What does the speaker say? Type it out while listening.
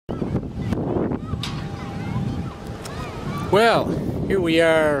Well, here we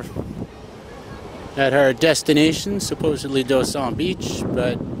are at our destination, supposedly Dawson Beach,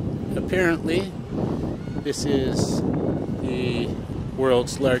 but apparently this is the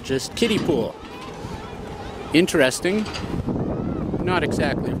world's largest kiddie pool. Interesting. Not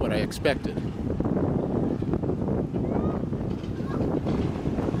exactly what I expected.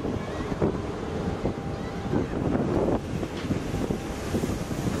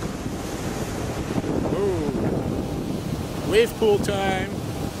 Wave pool time.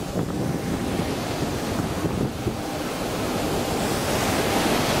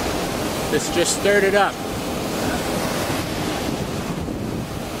 This just started up.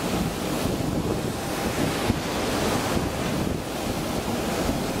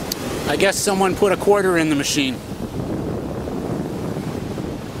 I guess someone put a quarter in the machine.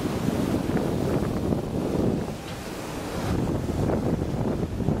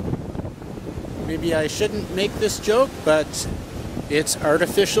 Maybe I shouldn't make this joke, but it's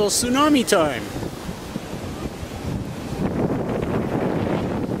artificial tsunami time.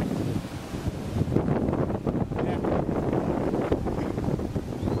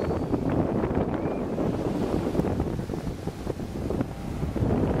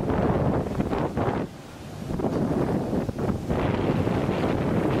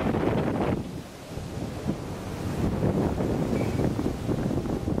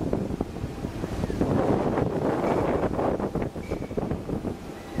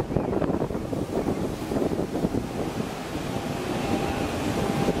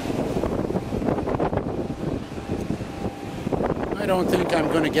 I don't think I'm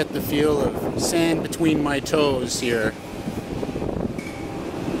going to get the feel of sand between my toes here.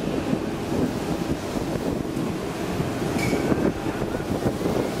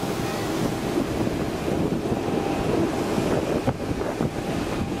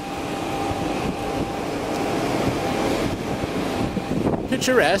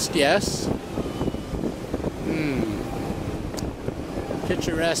 Picturesque, yes.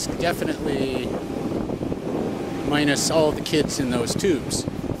 Picturesque, definitely. Minus all the kids in those tubes.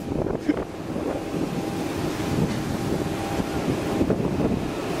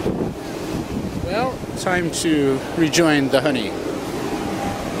 Well, time to rejoin the honey.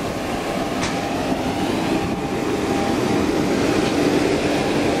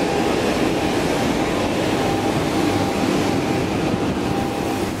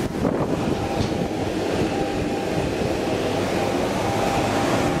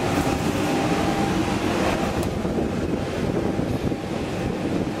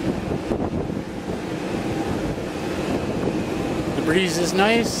 The breeze is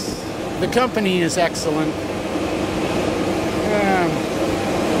nice. The company is excellent.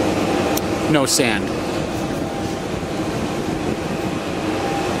 No sand.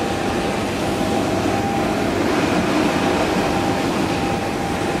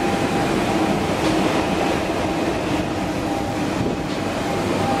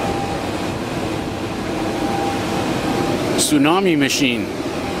 Tsunami machine.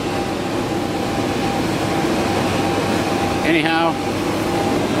 Anyhow,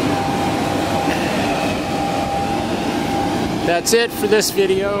 that's it for this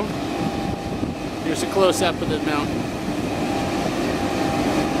video. Here's a close-up of the mountain.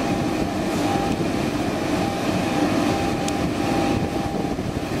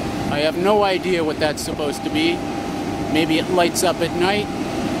 I have no idea what that's supposed to be. Maybe it lights up at night.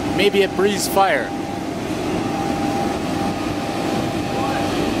 Maybe it breathes fire.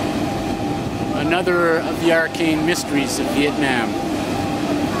 Another of the arcane mysteries of Vietnam.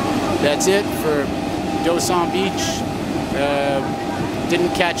 That's it for Dawson Beach.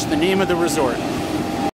 Didn't catch the name of the resort.